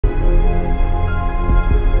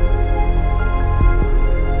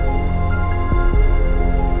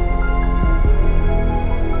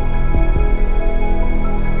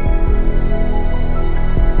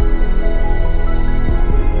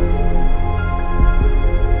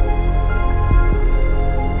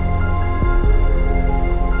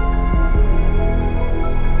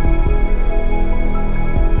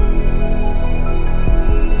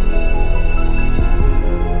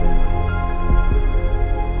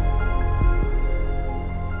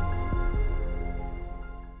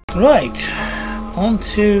Right, on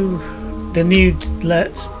to the new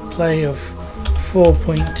Let's Play of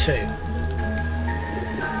 4.2.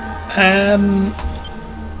 And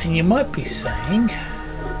you might be saying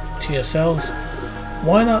to yourselves,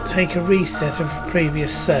 why not take a reset of a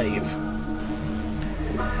previous save?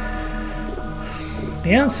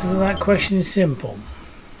 The answer to that question is simple.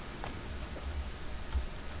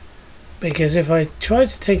 Because if I try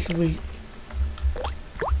to take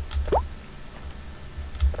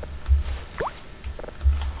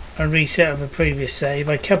a reset of a previous save,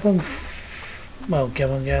 I kept on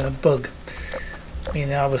getting a bug,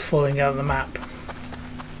 meaning I was falling out of the map.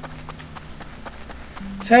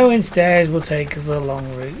 So instead we'll take the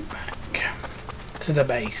long route back to the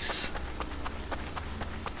base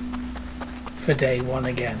for day 1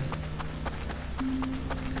 again.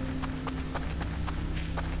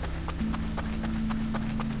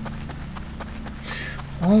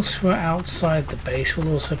 Whilst we're outside the base,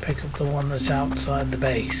 we'll also pick up the one that's outside the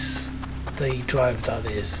base, the drive that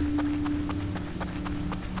is.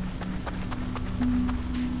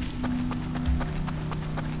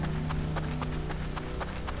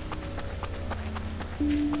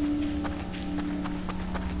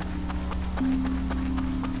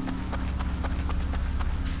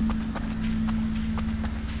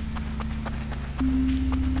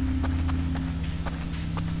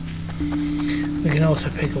 We can also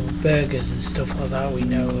pick up burgers and stuff like that we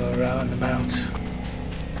know are out and about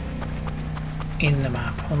in the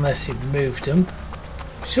map, unless you've moved them.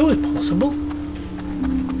 It's always possible.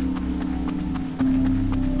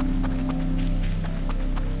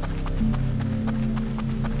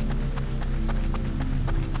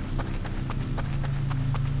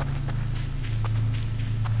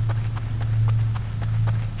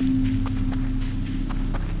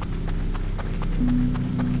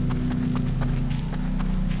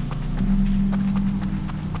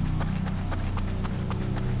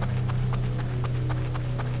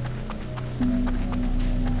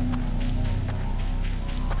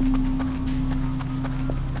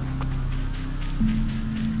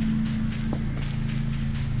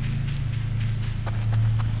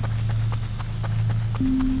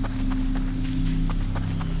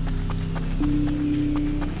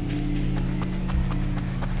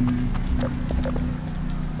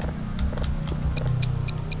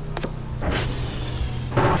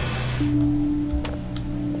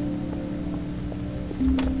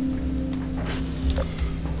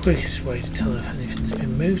 Quickest way to tell if anything's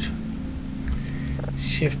been moved.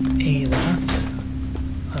 Shift E that.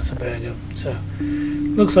 That's a burger. So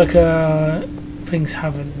looks like things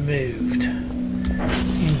haven't moved.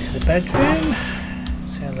 Into the bedroom.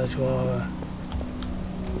 Say hello to our.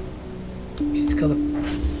 He's got a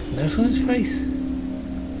nose on his face.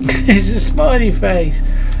 It's a smiley face.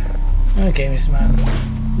 Okay, Mr. Man.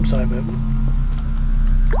 I'm sorry, but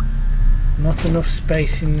not enough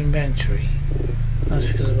space in the inventory. That's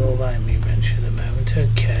because of all that in my inventory at the moment.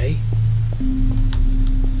 Okay.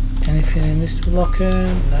 Anything in this locker?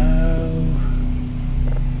 No.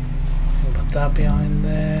 We'll put that behind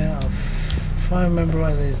there. If I remember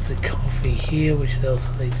right, there's the coffee here, which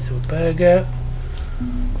also leads to a burger.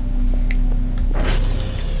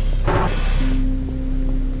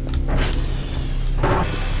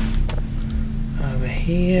 Over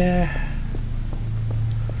here.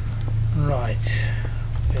 Right.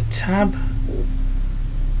 A tab.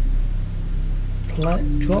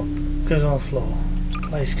 Drop goes on the floor.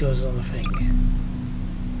 Place goes on the thing.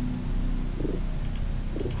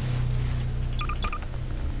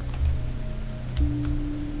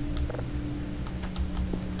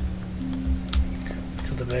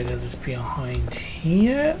 Got the burger that's behind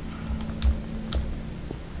here.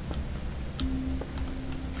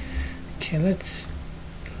 Okay, let's.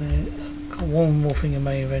 Got one more thing in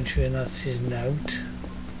my inventory, and that's his note.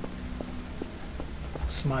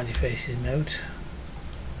 Smiley face's note.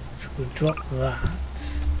 We'll drop that.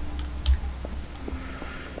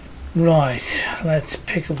 Right, let's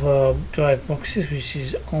pick up our drive boxes, which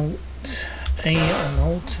is Alt A and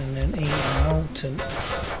Alt, and then E and Alt, and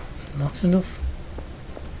not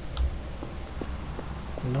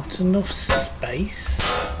enough space.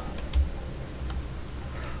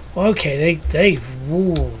 Okay, they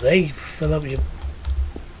fill up your.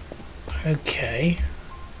 Okay,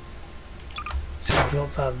 so we'll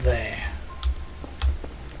drop that there.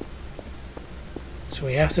 So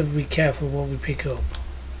we have to be careful what we pick up.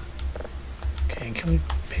 Okay, can we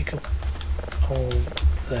pick up all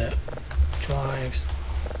the drives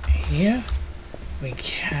here? We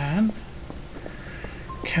can.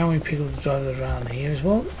 Can we pick up the drives around here as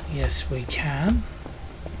well? Yes, we can.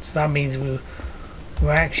 So that means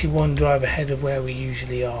We're actually one drive ahead of where we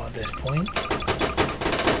usually are at this point.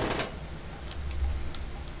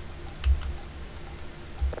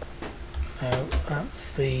 No,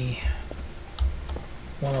 that's the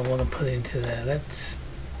one I want to put into there. Let's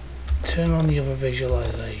turn on the other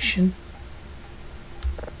visualization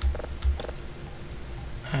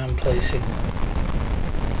and play signal.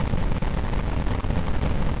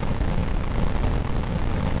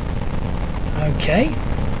 Okay.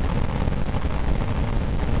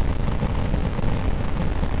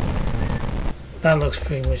 That looks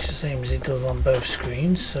pretty much the same as it does on both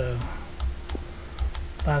screens, so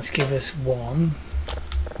let's give us one.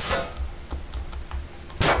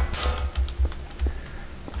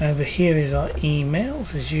 Over here is our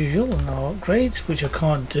emails as usual and our upgrades, which I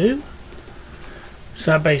can't do.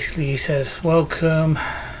 So that basically says welcome.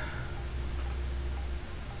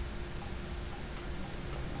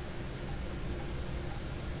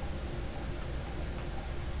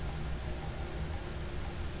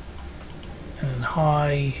 And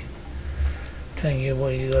hi. Telling you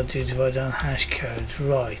what you got to do to write down hash codes.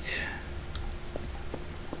 Right.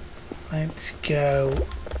 Let's go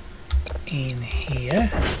in here.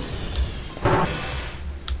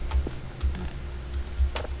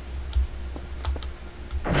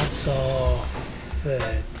 That's our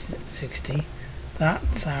 60.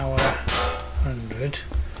 That's our 100.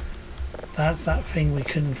 That's that thing we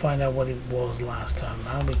couldn't find out what it was last time.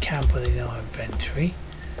 Now we can put it in our inventory.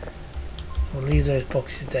 We'll leave those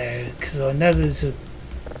boxes there because I know there's a.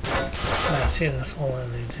 That's it. That's all I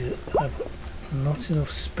need to. I've not enough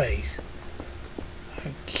space.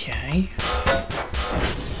 Okay.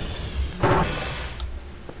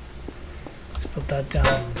 Let's put that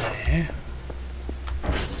down there.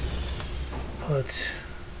 Put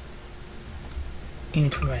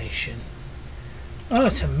information. Oh,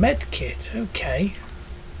 it's a med kit. Okay.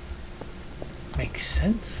 Makes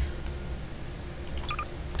sense.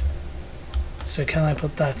 So can I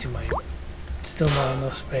put that in my... Still not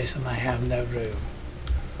enough space and I have no room.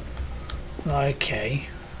 Okay.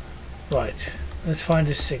 Right. Let's find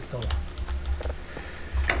a signal.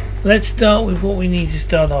 Let's start with what we need to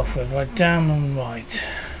start off with. Right, down and right.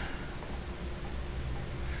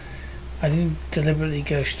 I didn't deliberately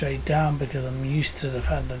go straight down because I'm used to the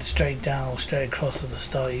fact that straight down or straight across at the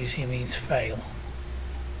start usually means fail.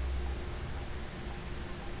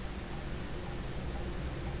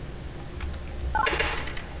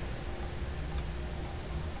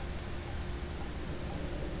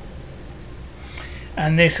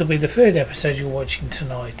 And this will be the third episode you're watching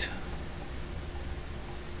tonight,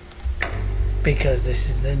 because this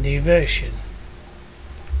is the new version.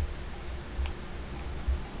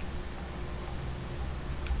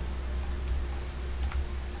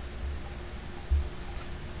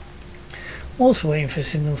 I'm also waiting for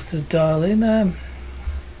signals to dial in. I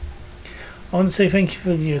want to say thank you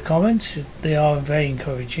for your comments. They are very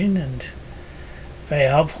encouraging and very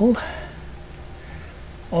helpful.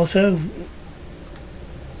 Also,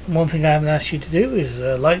 one thing I haven't asked you to do is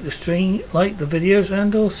like the stream, like the videos,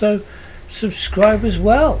 and also subscribe as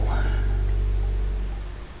well.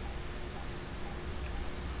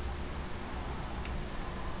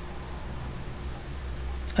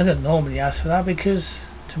 I don't normally ask for that because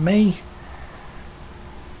to me,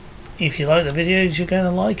 if you like the videos, you're going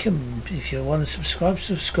to like them. If you want to subscribe,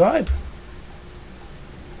 subscribe.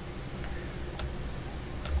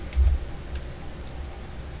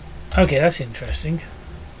 Okay, that's interesting.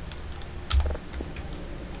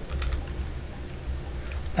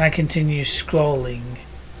 That continues scrolling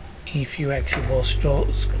if you exit while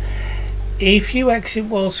scrolling. If you exit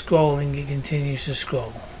while scrolling, it continues to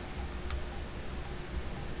scroll.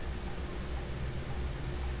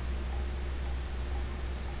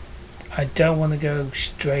 I don't want to go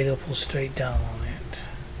straight up or straight down on it.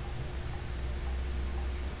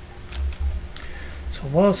 So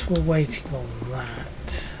whilst we're waiting on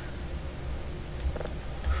that,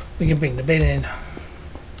 we can bring the bin in.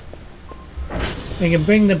 We can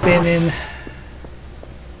bring the bin in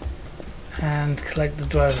and collect the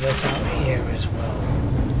driver that's out here as well.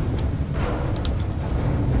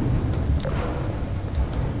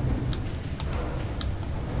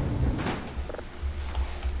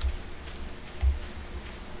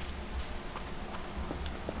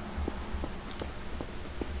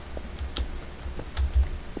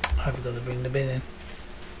 I've got to bring the bin in.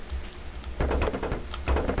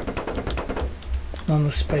 On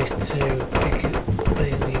the space to pick it, put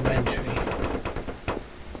it in the inventory.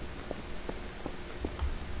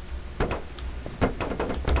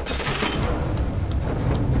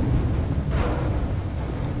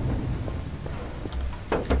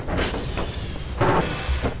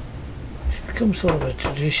 It's become sort of a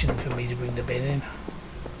tradition for me to bring the bin in.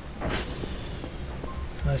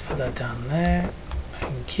 So let's put that down there.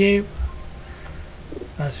 Thank you.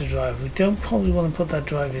 That's the drive. We don't probably want to put that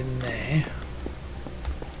drive in there.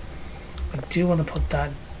 We do want to put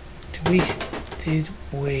that. Did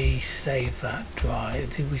we save that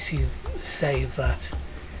drive? Did we save that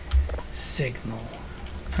signal?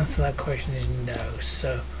 Answer to that question is no.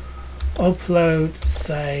 So upload,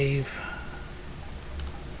 save.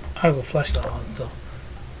 I will flash that on still.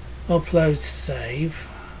 Upload, save.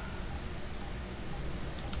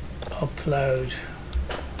 Upload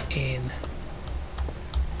in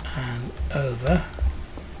and over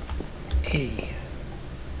E.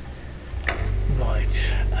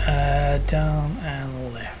 Right, down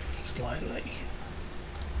and left slightly.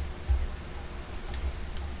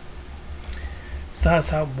 So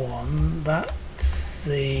that's that one. That's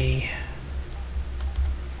the.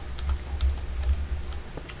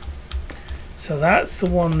 So that's the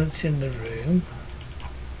one that's in the room.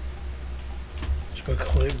 So we'll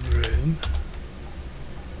call it room.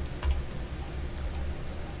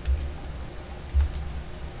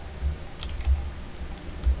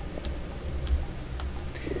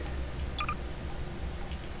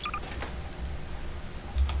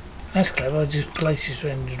 That's clever. I just place it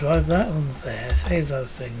in the drive. That one's there. Save that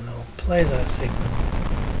signal. Play that signal.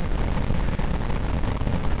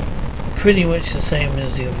 Pretty much the same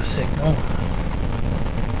as the other signal.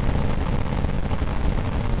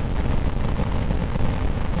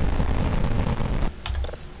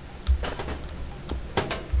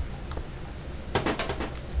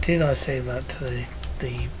 Did I save that to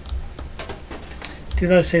the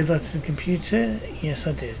Did I save that to the computer? Yes,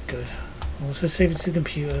 I did. Good. Also save it to the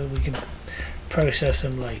computer. We can process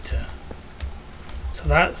them later. So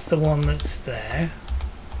that's the one that's there.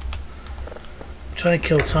 I'm trying to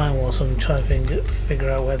kill time whilst I'm trying to figure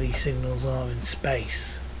out where these signals are in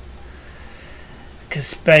space. Because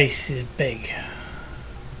space is big.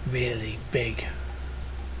 Really big.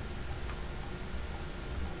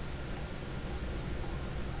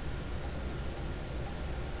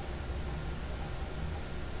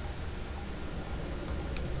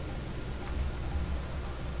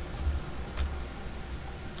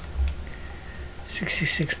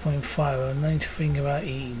 $66.5. I'm going to think about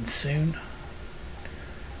eating soon.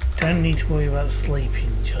 Don't need to worry about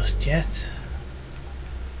sleeping just yet.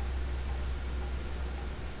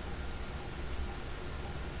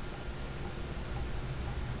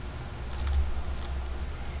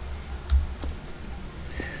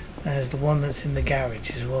 There's the one that's in the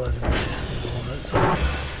garage as well, isn't there? There's the one that's up.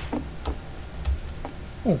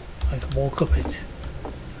 Oh, I can walk up it.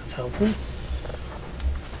 That's helpful.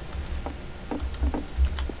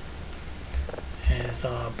 There's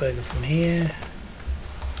our burger from here.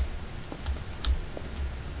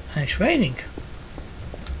 And it's raining.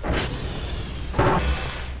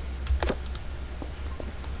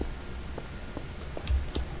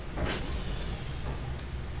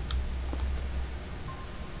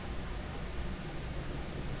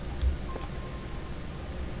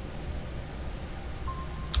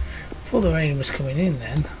 Thought the rain was coming in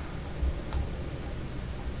then.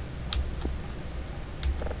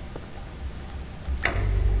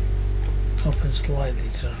 Open slightly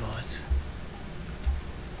to the right.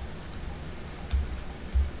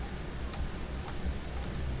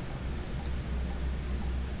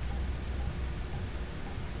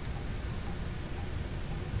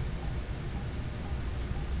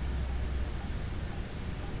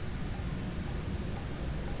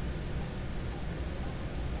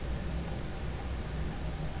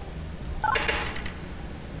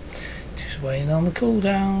 Just waiting on the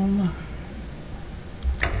cooldown.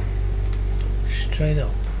 Straight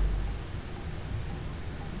up.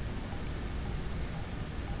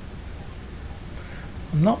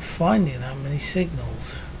 I'm not finding that many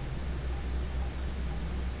signals.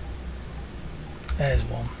 There's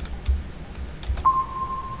one.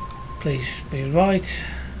 Please be right.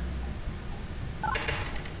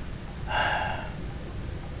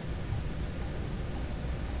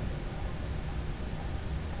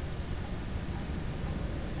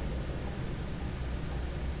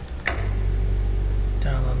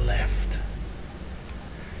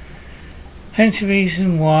 Hence the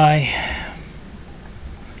reason why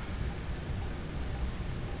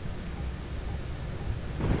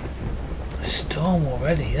a storm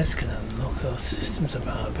already. That's going to knock our systems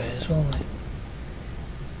about a bit as well, isn't it?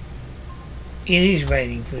 It is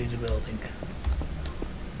raining through the building.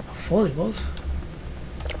 I thought it was.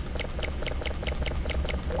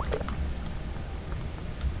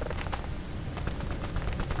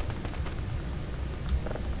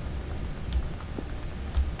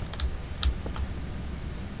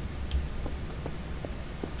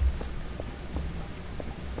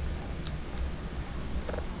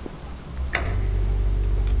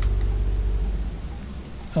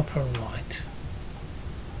 Top and right.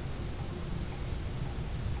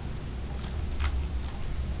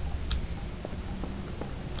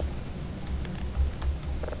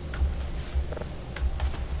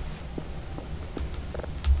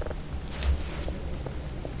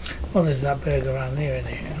 Well, there's that burger around here,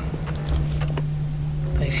 isn't it?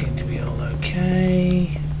 They seem to be all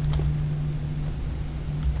okay.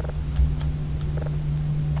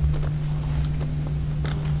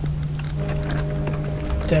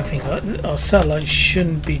 Don't think our satellite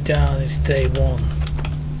shouldn't be down. It's day one.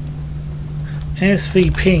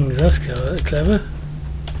 S3 pings. That's clever.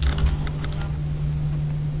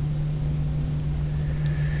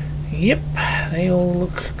 Yep, they all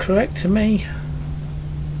look correct to me.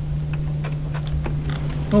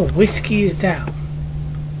 Oh, whiskey is down.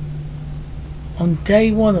 On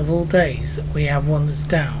day one of all days, we have one that's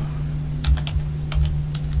down.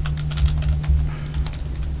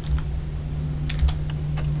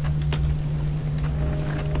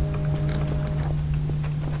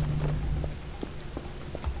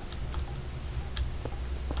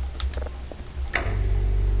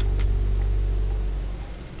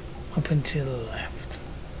 Up and to the left.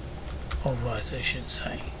 Or right, I should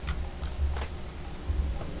say.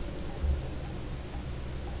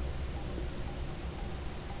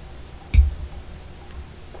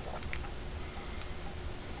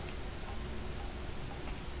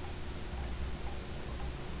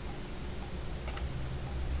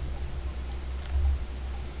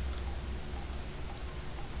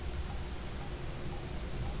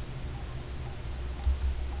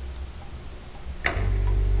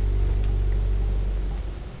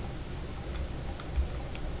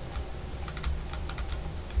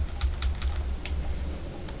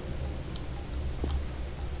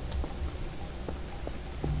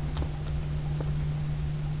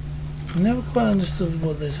 I never quite understood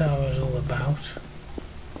what this hour is all about.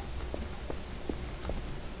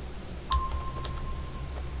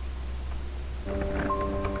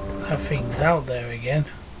 Have things out there again.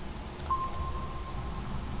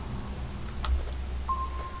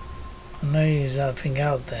 I know there's that thing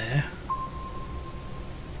out there.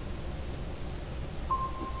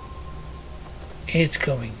 It's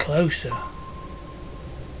coming closer.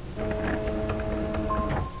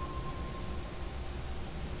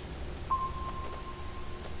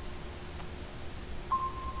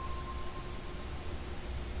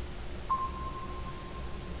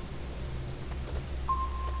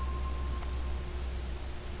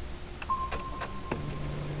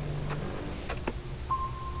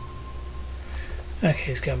 Okay,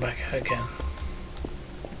 he's going back out again.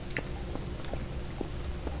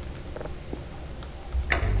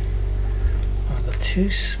 I've got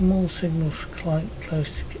two small signals quite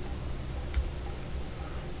close to.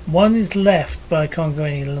 One is left, but I can't go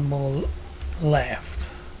any more left.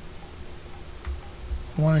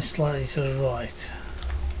 One is slightly to the right.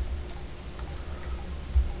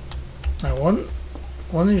 Now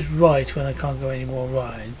one is right when I can't go any more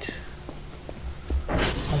right.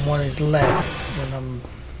 And one is left when I'm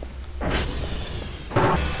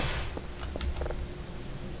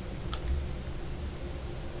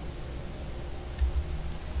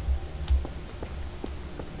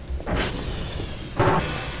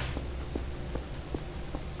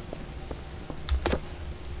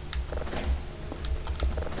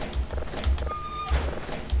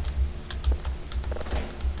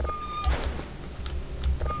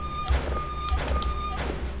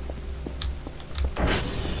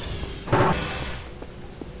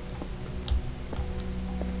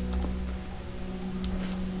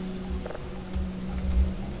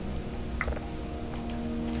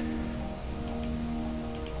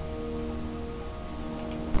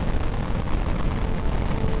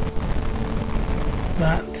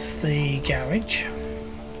that's the garage.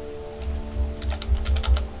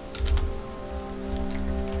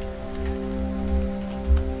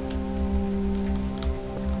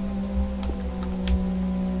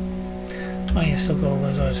 Oh yes, I've got all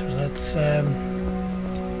those items. Let's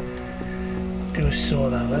do a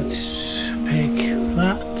sort out. Let's pick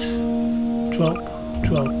that. Drop,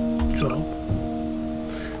 drop, drop.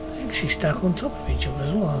 They actually stack on top of each other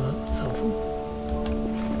as well. That's helpful.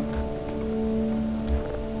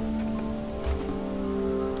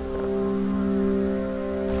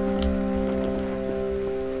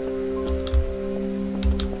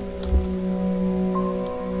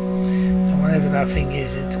 Whatever that thing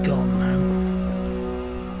is, it's gone now.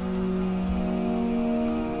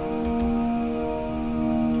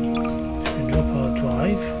 So we drop our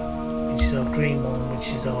drive, which is our green one, which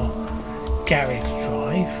is our garage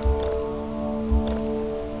drive.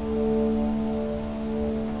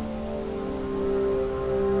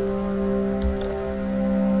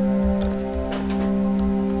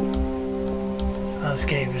 just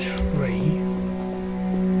gave us 3.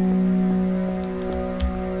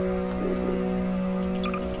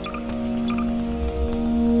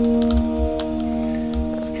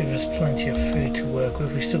 Plenty of food to work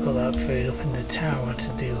with. We still got that food up in the tower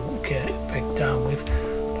to get back down with,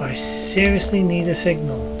 but I seriously need a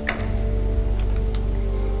signal.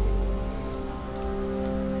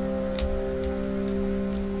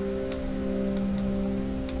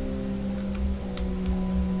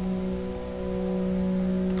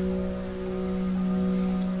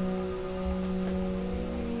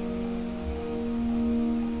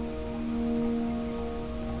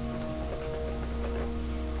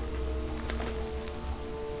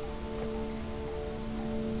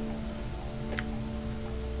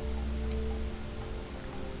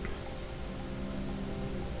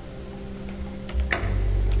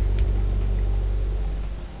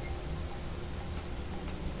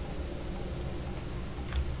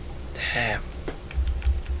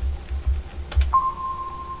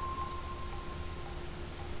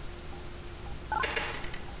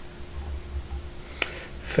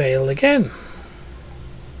 Fail again.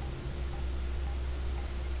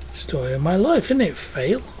 Story of my life, isn't it?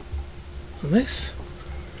 Fail on this.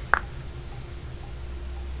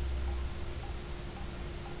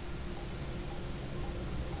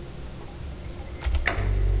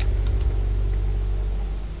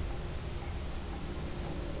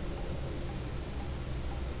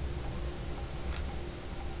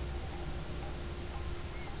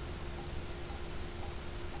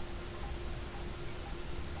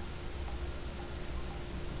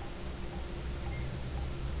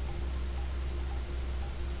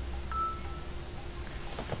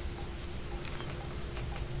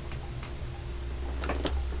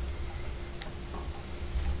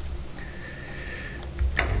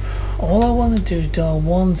 All I want to do is dial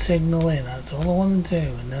one signal in, that's all I want to do,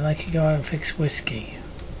 and then I can go out and fix Whiskey.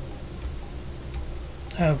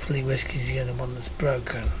 Hopefully Whiskey's the only one that's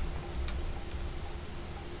broken.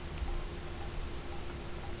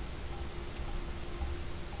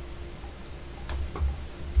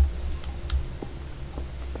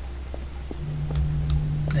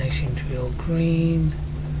 They seem to be all green.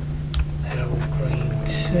 They're all green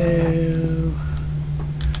too.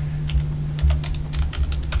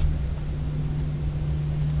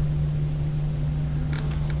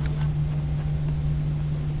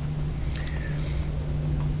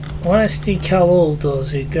 What SD Cal All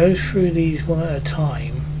does, it goes through these one at a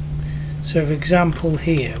time. So for example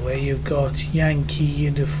here, where you've got Yankee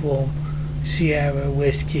Uniform Sierra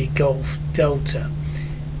Whiskey Golf Delta,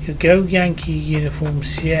 you go Yankee Uniform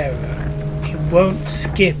Sierra, it won't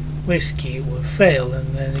skip Whiskey, it will fail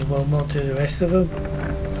and then it will not do the rest of them.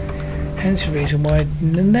 Hence the reason why I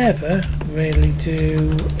never really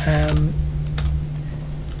do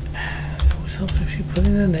what's up if you put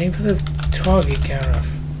in a name for the target, Gareth?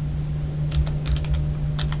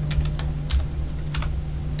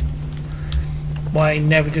 Why I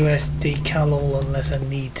never do SD Cal All unless I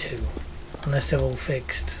need to, unless they're all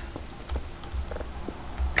fixed.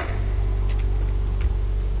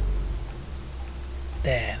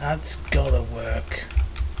 There, that's gotta work.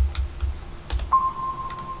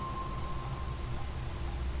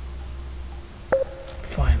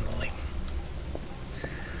 Finally.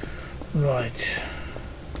 Right.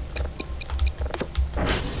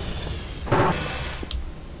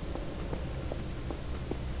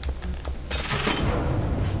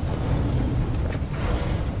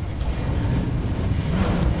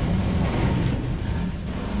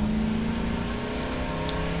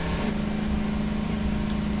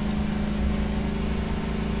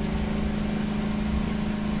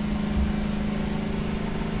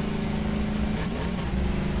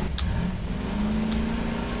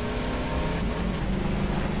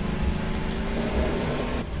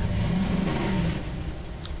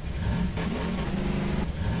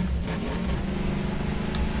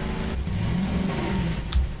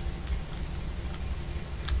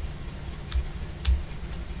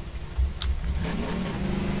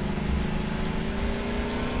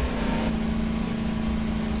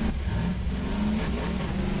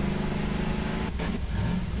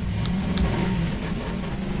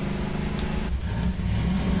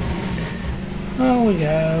 There we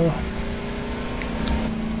go.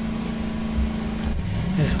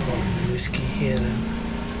 There's probably Whiskey here then.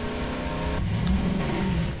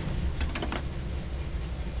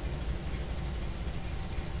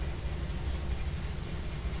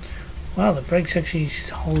 Wow, the brakes actually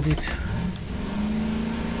hold it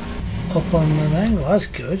up on an angle, that's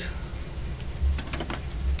good.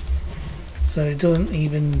 So it doesn't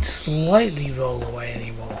even slightly roll away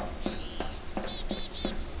anymore.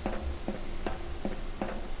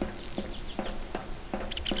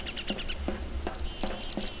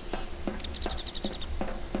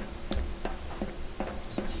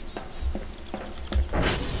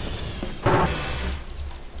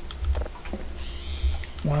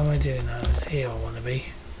 Why am I doing that? It's here I want to be.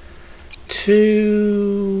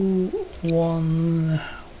 2, 1,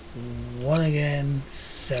 1 again,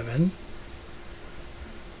 7.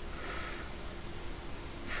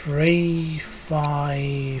 3,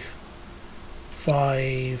 5,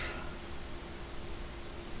 5,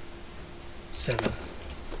 7.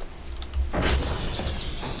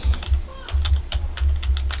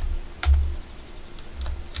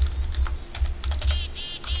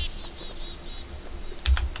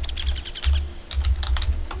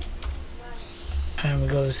 And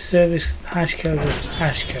we've got a service hash code of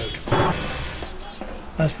hash code.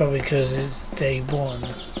 That's probably because it's day 1.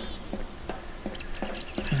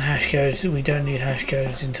 And hash codes, we don't need hash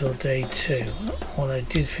codes until day 2. What I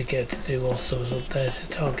did forget to do also was up there to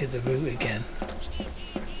target the route again.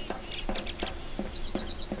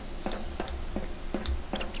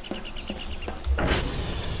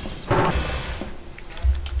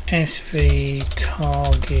 SV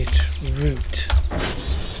target route.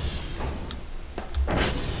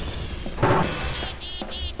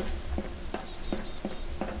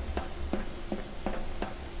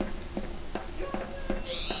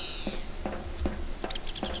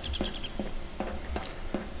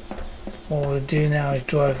 What we'll do now is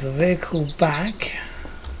drive the vehicle back.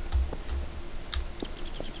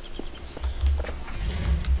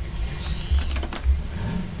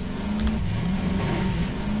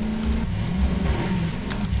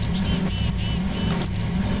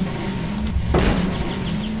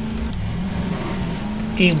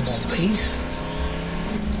 In one piece.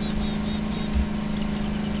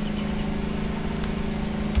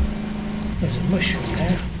 There's a mushroom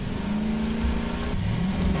there.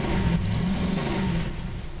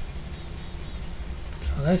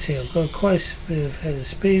 So let's see, I've got quite a bit of head of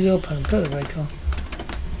speed up and put the brake on.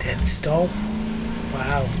 Dead stop.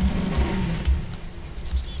 Wow.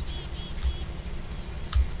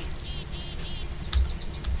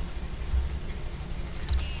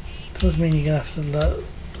 Does mean you're going to have to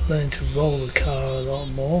learn to roll the car a lot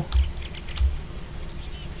more.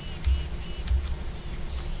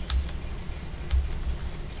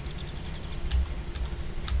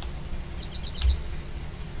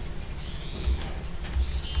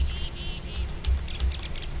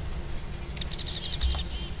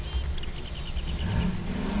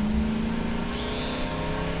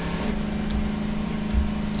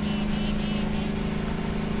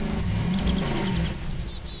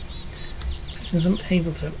 Since I'm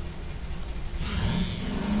able to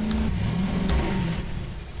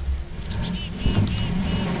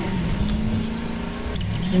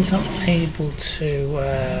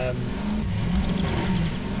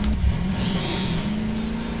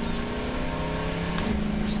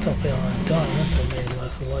stop it on a dime, that's a made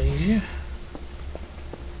life a lot easier.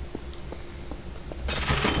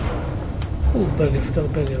 Oh, burger, forgot a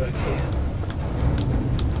burger back here.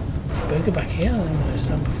 There's a burger back here, I didn't notice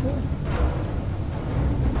that before.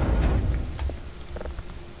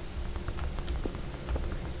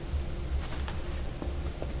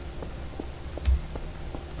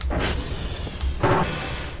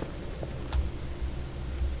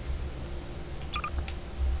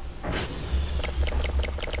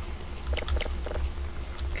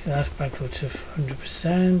 That's back up to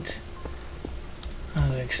 100%.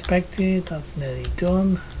 As expected, that's nearly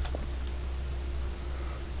done.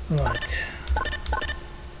 Right.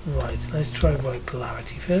 Right, let's try right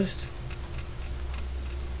polarity first.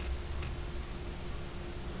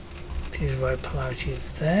 This right polarity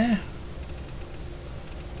is there.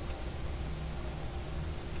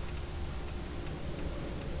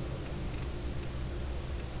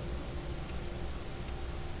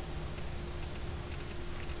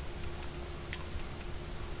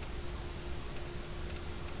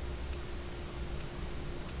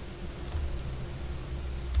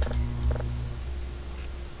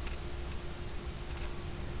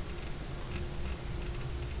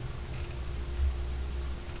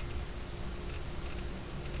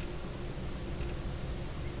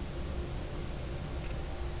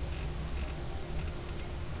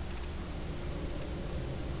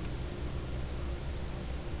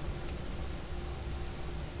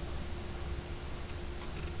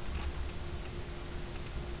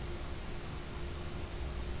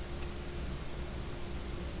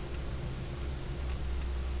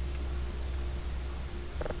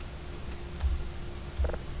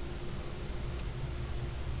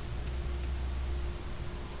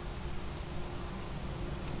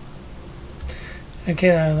 Okay,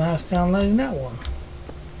 now it's downloading that one.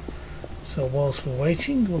 So whilst we're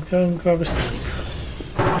waiting, we'll go and grab a sleep.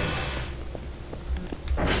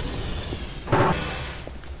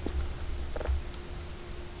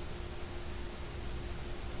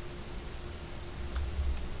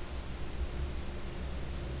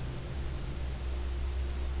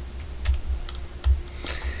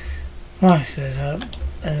 Right, so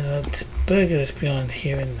there's a burger that's behind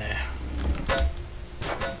here and there.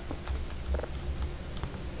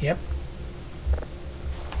 Yep.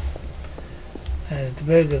 There's the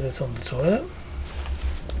burger that's on the toilet.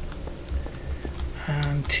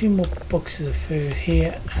 And 2 more boxes of food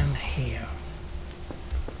here and here.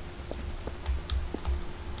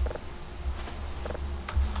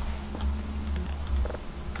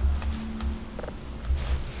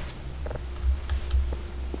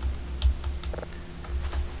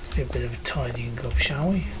 Let's do a bit of a tidying up,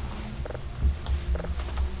 shall we?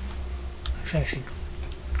 It's actually,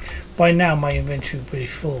 by now my inventory is pretty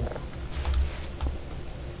full.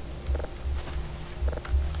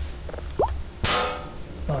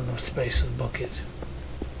 Not enough space for the bucket.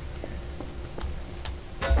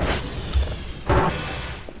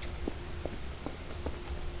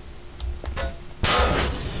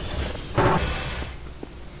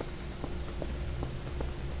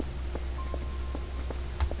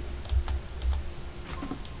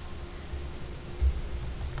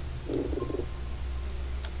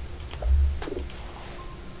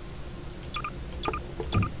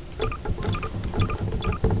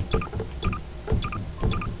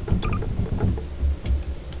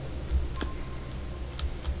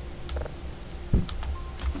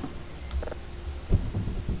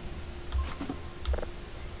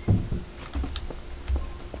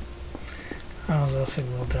 How's our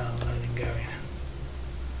signal downloading going?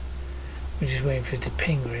 We're just waiting for it to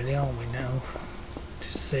ping really, aren't we now?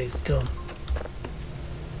 Just to say it's done.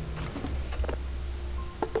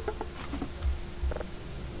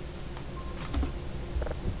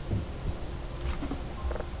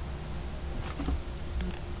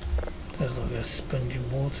 There's like a sponge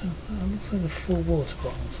of water. That looks like a full water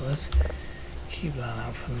bottle, so let's keep that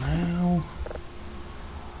out for now.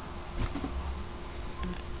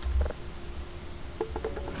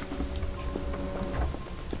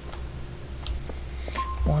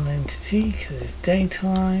 One entity because it's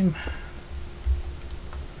daytime.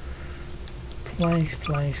 Place.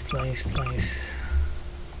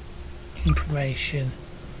 Information.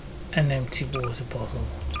 An empty water bottle.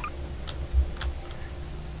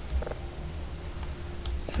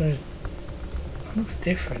 So it looks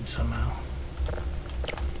different somehow.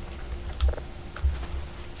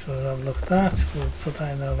 So as I look at that, we'll put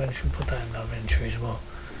that in our inventory, put that in our inventory as well.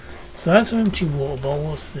 So that's an empty water bottle.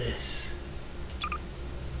 What's this?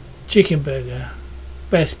 Chicken burger,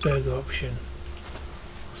 best burger option.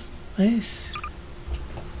 What's this?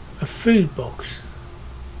 A food box,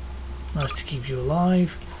 nice to keep you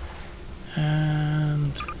alive,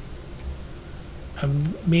 and a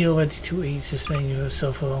meal ready to eat, sustain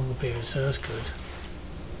yourself for a longer period. So that's good.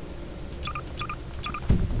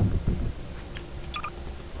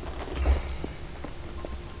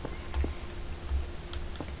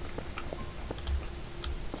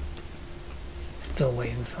 Still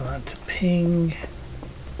waiting for that to ping.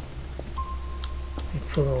 We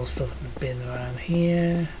put all the stuff in the bin around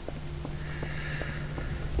here.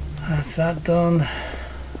 That's that done.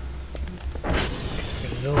 Get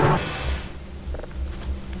rid of it all.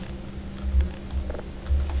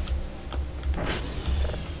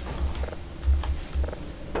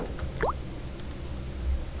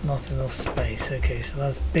 Not enough space. Okay, so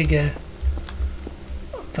that's bigger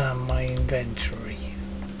than my inventory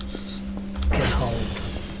can hold.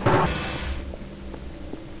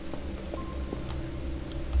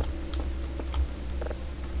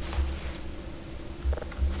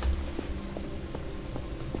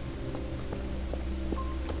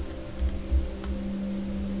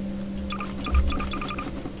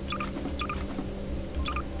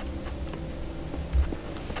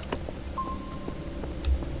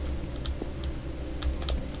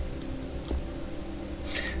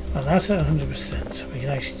 Well, that's at 100%, so we can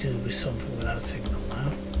actually do with something without signal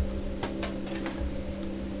now.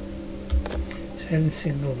 Save the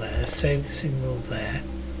signal there, save the signal there.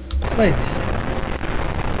 Play the signal.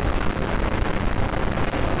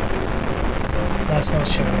 That's not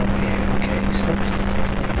showing up here. Okay, stop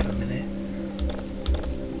playing for a minute.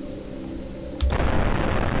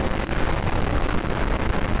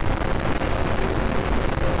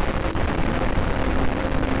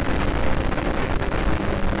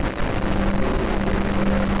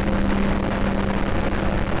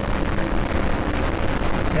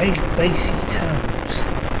 Very bassy tones.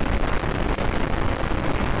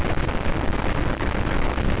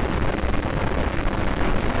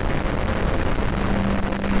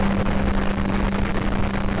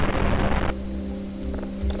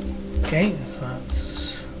 Okay, so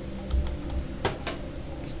that's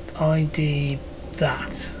ID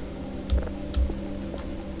that.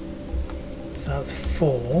 So that's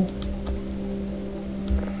 4.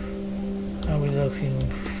 looking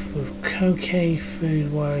for okay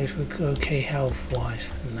food-wise, we're okay health-wise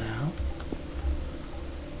for now.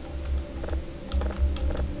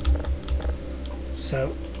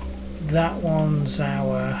 So that one's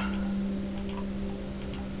our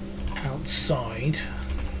outside.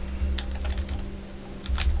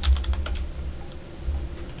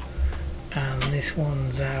 And this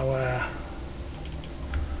one's our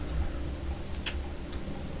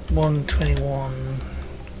 121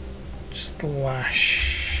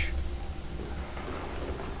 slash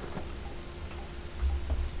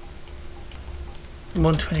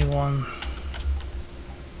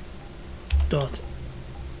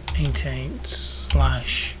 121.88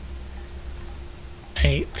 slash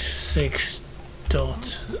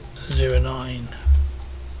 86.09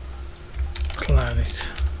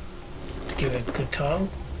 Planet, to give it a good title.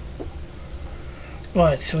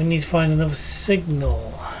 Right, so we need to find another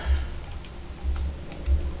signal.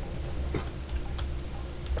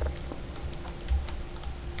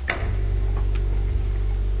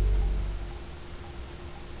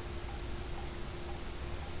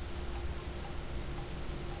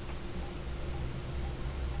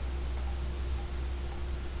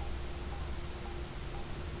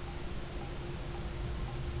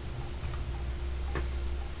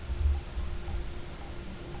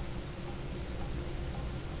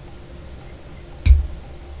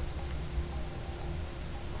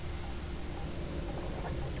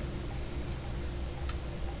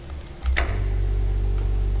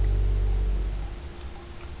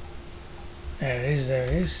 There it is, there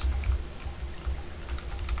it is.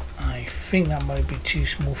 I think that might be too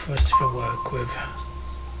small for us to work with.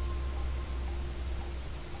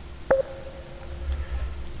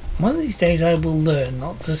 One of these days I will learn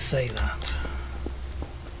not to say that.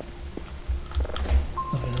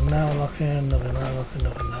 Nothing in that locker, nothing in that locker,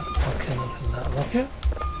 nothing in that locker, nothing in that locker.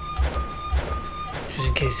 Just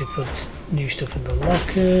in case it puts new stuff in the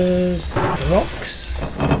lockers, the rocks.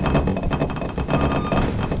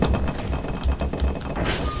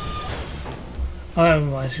 Oh, that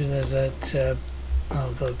reminds me, there's that, oh,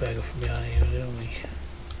 we've got a burger from behind here, don't we?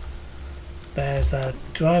 There's that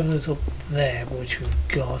driver that's up there, which we've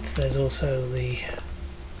got. There's also the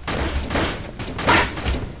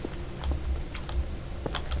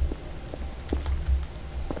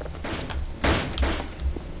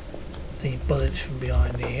bullets from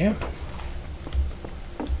behind here.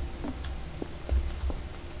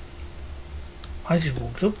 I just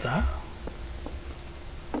walked up that.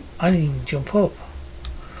 I didn't even jump up.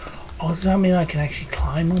 Oh, does that mean I can actually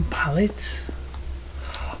climb on pallets?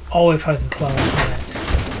 Oh, if I can climb on pallets.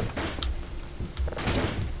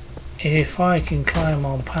 If I can climb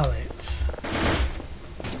on pallets.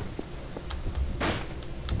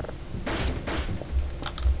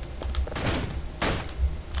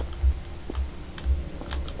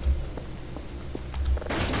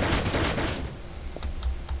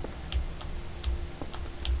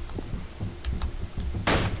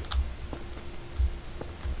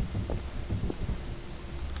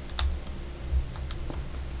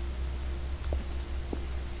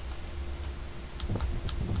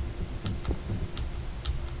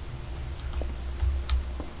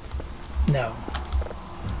 No,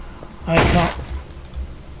 I can't.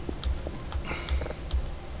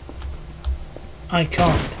 I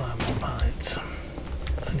can't climb on pallets.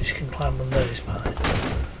 I just can climb on those pallets,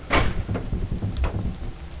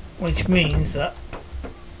 which means that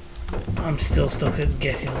I'm still stuck at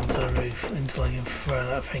getting onto the roof until I can throw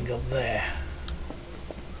that thing up there.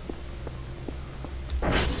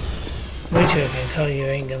 Which I can tell you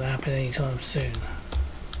ain't gonna happen anytime soon.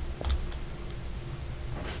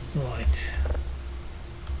 Right.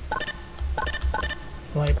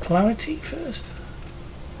 Right, polarity first.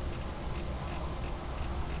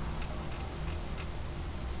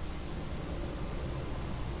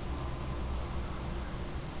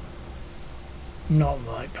 Not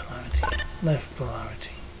right polarity. Left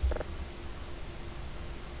polarity.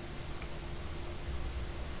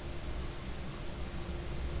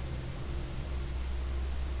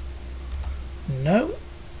 No.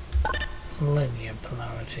 Linear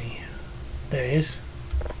polarity. There it is.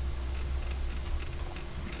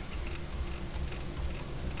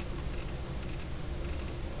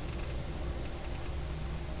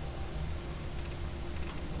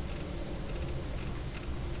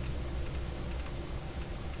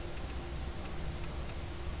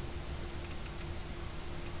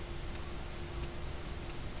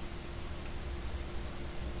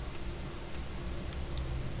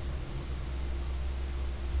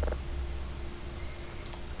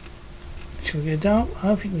 Should we go down?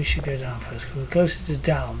 I think we should go down first because we're closer to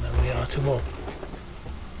down than we are to up.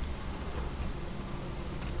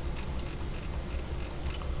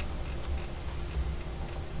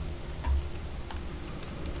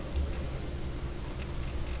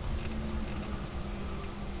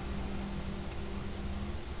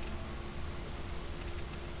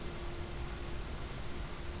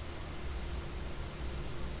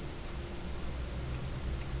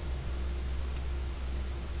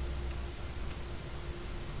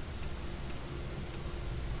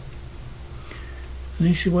 And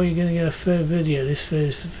this is why you're going to get a third video. This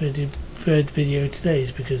third video today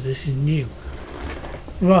is because this is new.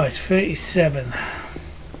 Right, 37.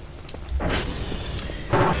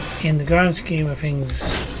 In the grand scheme of things,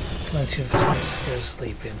 plenty of time to go to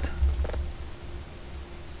sleep in.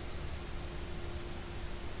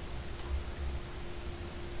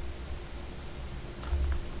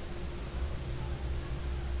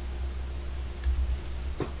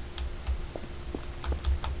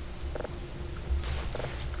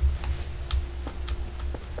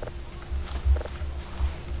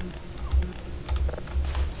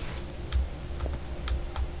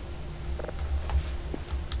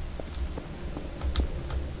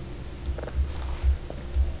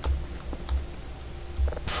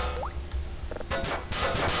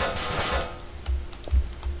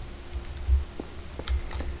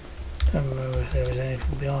 I don't remember if there was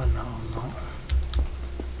anything behind that or not.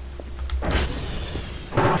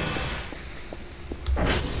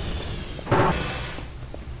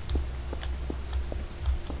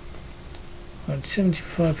 Right,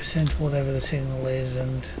 75% whatever the signal is,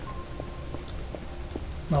 and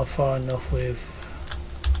not far enough with.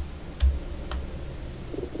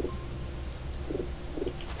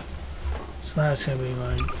 So that's going to be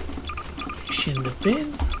my fish in the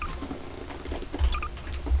bin.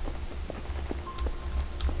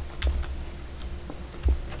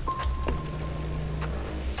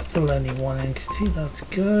 Still only one entity, that's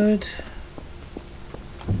good.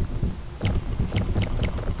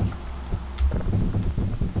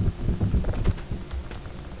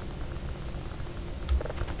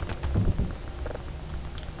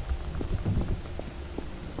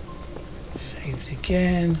 Saved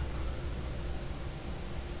again.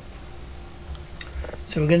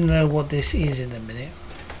 So we're going to know what this is in a minute.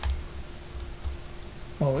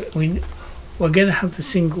 Well, we're going to have the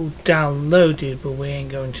single downloaded, but we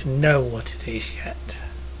ain't going to know what it is yet.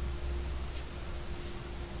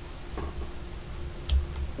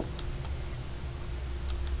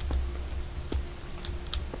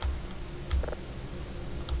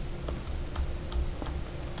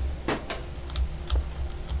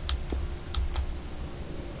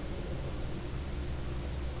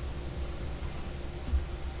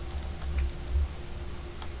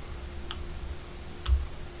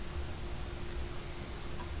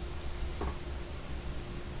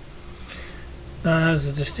 There's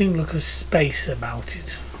a distinct look of space about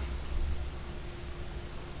it.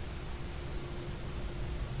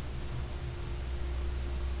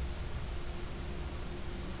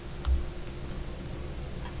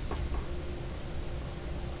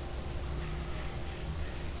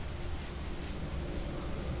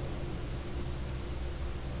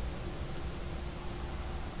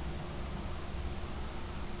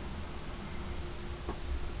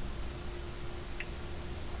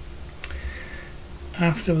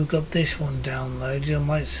 After we've got this one downloaded, I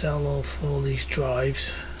might sell off all these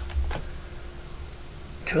drives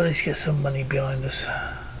to at least get some money behind us.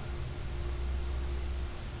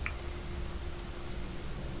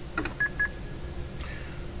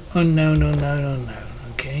 Oh no, no, no, no, no,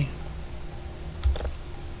 okay.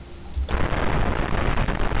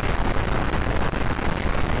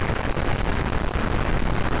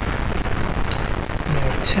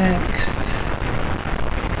 No text.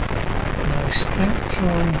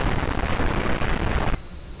 Spectrum,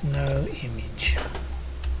 no image.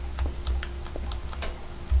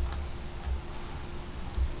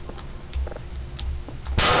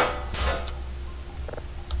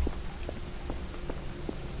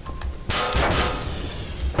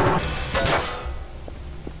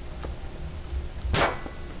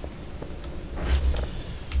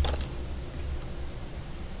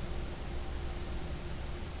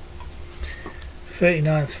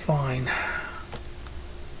 $39's fine.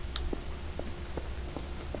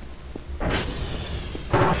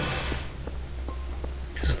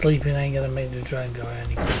 Sleeping ain't gonna make the train go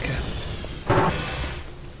any quicker.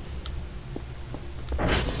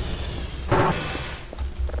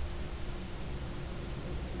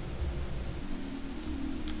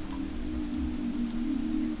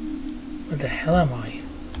 Where the hell am I?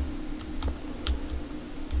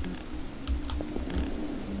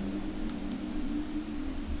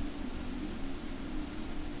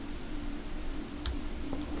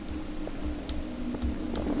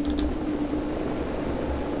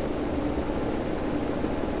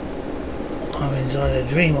 I'm inside a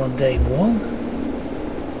dream on day one.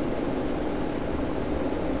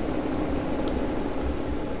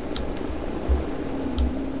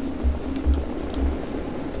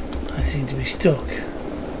 I seem to be stuck.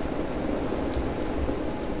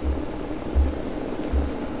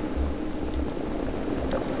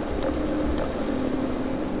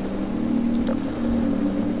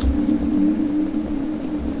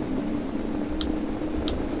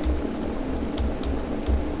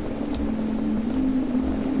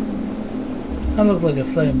 That looked like a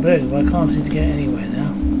floating bird, but I can't seem to get anywhere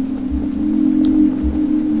now.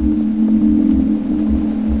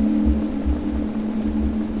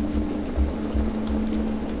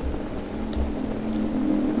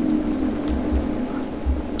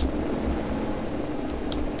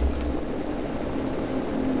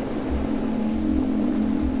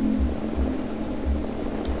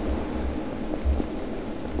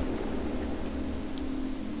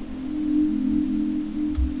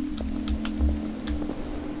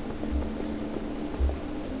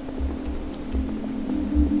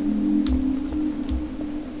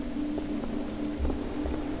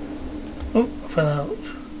 Oh, I fell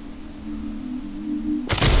out.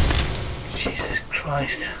 Jesus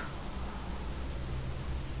Christ.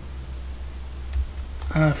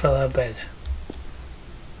 And I fell out of bed.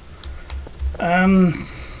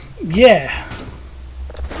 Yeah.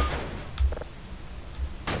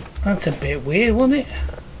 That's a bit weird, wasn't it?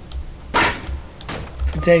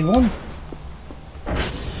 For day one.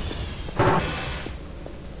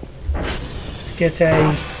 To get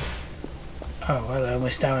a... Oh, hello, my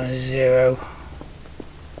stamina is 0.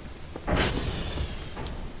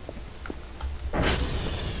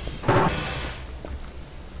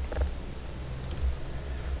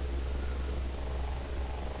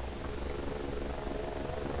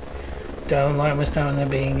 Don't like my stamina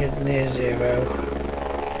being near 0.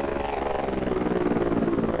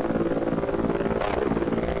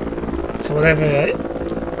 So whatever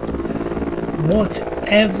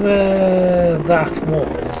that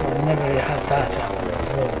was, I've never had that happen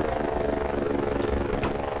before.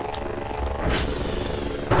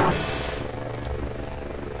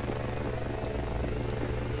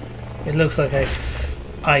 It looks like I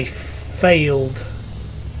failed.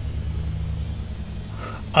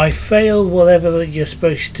 I failed whatever you're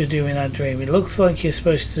supposed to do in that dream. It looks like you're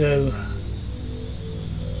supposed to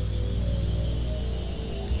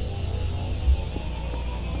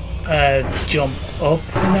jump up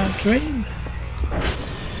in that dream.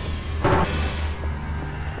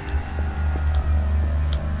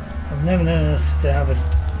 I've never known us to have a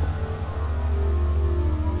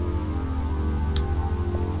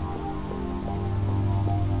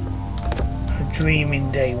dream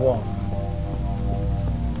in day one.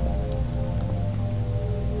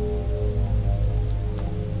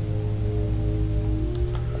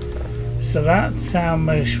 So that's our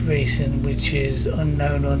most recent, which is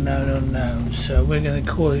unknown, unknown, unknown. So we're going to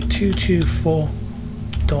call it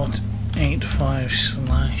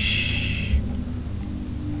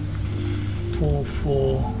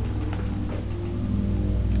 224.85/44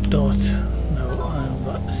 dot, no, I haven't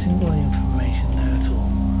got a single information there at all.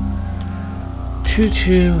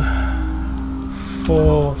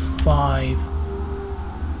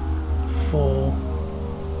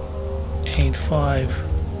 224.5/485.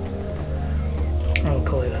 I'll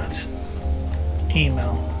call it that.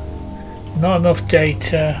 Email. Not enough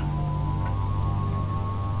data.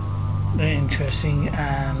 Interesting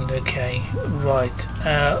and okay. Right.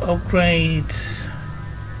 Upgrades.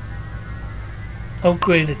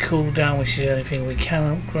 Upgrade the cooldown, which is the only thing we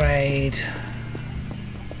can upgrade.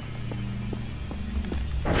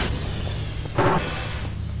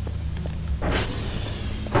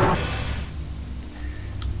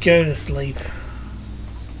 Go to sleep.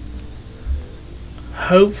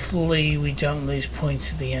 Hopefully we don't lose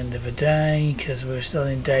points at the end of a day, because we're still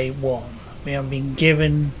in day one. We haven't been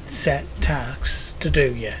given set tasks to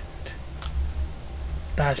do yet.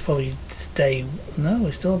 That's probably day... No,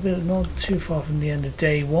 we're still a bit not too far from the end of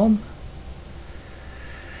day one.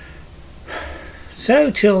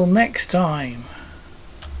 So till next time.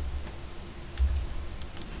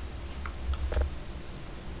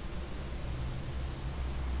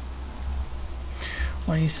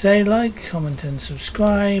 When you say like, comment and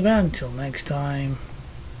subscribe, and until next time,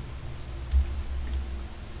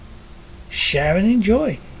 share and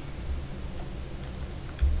enjoy.